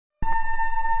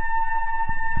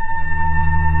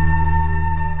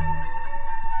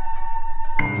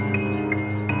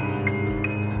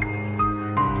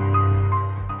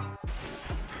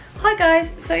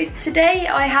guys, so today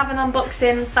I have an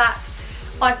unboxing that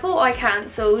I thought I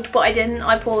cancelled, but I didn't.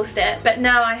 I paused it, but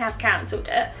now I have cancelled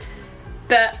it.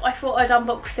 But I thought I'd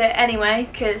unbox it anyway,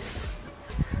 because,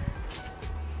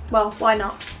 well, why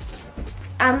not?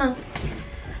 I don't know.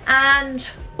 And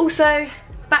also,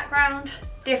 background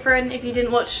different if you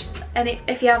didn't watch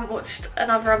if you haven't watched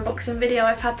another unboxing video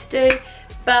I've had to do.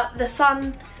 But the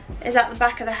sun is at the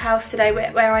back of the house today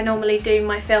where I normally do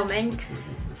my filming.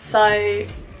 So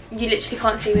you literally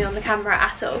can't see me on the camera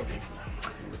at all.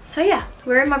 So yeah,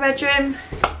 we're in my bedroom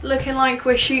looking like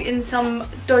we're shooting some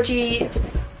dodgy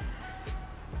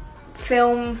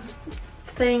film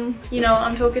thing. You know what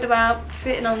I'm talking about,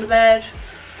 sitting on the bed.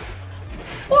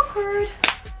 Awkward.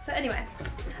 So anyway,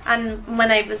 and my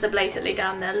neighbours are blatantly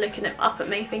down there looking up at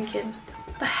me thinking,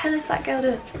 what the hell is that girl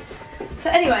doing? So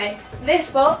anyway,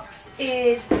 this box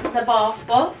is the bath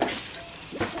box,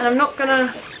 and I'm not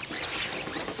gonna,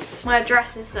 my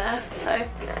address is there, so,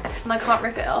 and I can't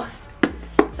rip it off.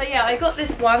 So yeah, I got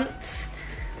this once,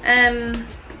 and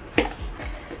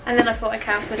then I thought I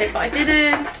cancelled it, but I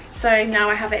didn't, so now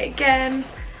I have it again.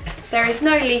 There is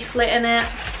no leaflet in it,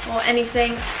 or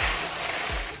anything.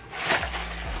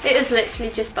 It is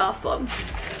literally just bath bombs.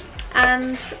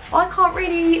 And I can't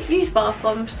really use bath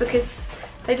bombs because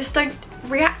they just don't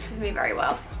react with me very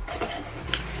well.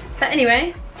 But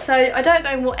anyway, so I don't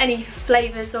know what any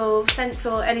flavours or scents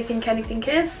or anything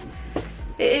is.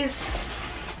 It is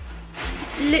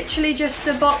literally just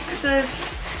a box of,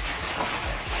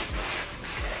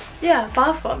 yeah,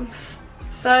 bath bombs.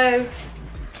 So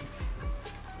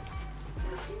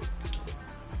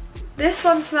this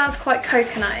one smells quite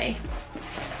coconutty,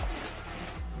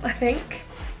 I think.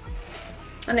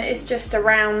 And it is just a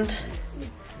round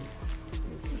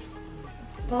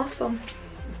bath bomb.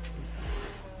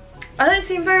 I don't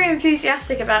seem very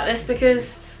enthusiastic about this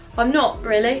because I'm not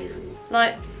really.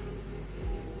 Like,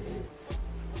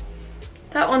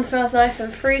 that one smells nice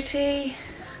and fruity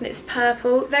and it's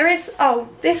purple. There is, oh,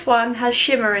 this one has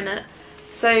shimmer in it.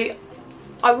 So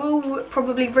I will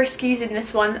probably risk using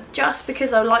this one just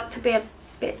because I like to be a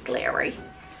bit glittery.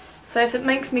 So if it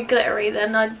makes me glittery,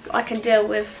 then I can deal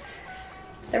with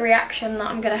the reaction that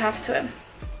I'm going to have to it.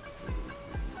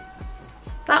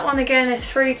 That one again is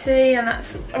fruity, and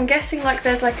that's, I'm guessing like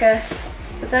there's like a,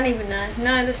 I don't even know.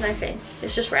 No, there's no thing.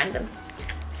 It's just random.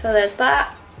 So there's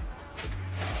that.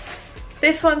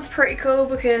 This one's pretty cool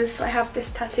because I have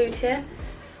this tattooed here.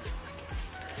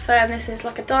 So, and this is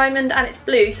like a diamond and it's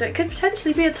blue, so it could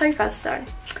potentially be a topaz stone.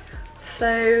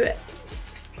 So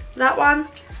that one.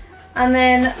 And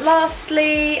then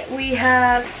lastly we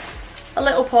have a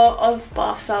little pot of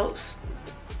bath salts,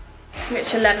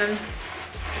 which are lemon.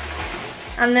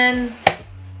 And then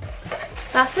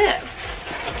that's it.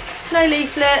 No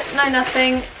leaflet, no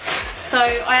nothing. So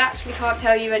I actually can't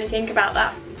tell you anything about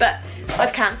that, but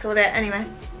I've cancelled it anyway.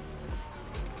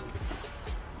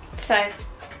 So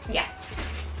yeah,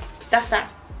 that's that.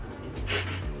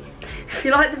 If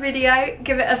you like the video,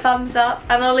 give it a thumbs up,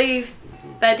 and I'll leave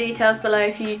their details below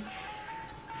if you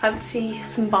fancy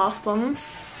some bath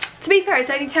bombs. To be fair, it's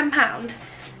only £10,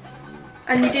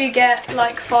 and you do get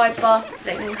like 5 bath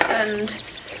things, and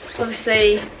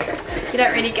obviously you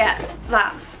don't really get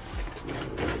that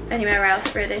anywhere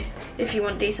else really if you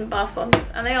want decent bath bombs,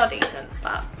 and they are decent,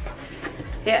 but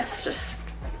yes, just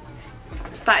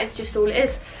that is just all it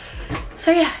is.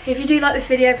 So yeah, if you do like this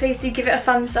video, please do give it a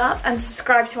thumbs up and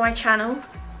subscribe to my channel,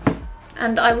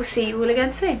 and I will see you all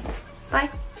again soon. Bye.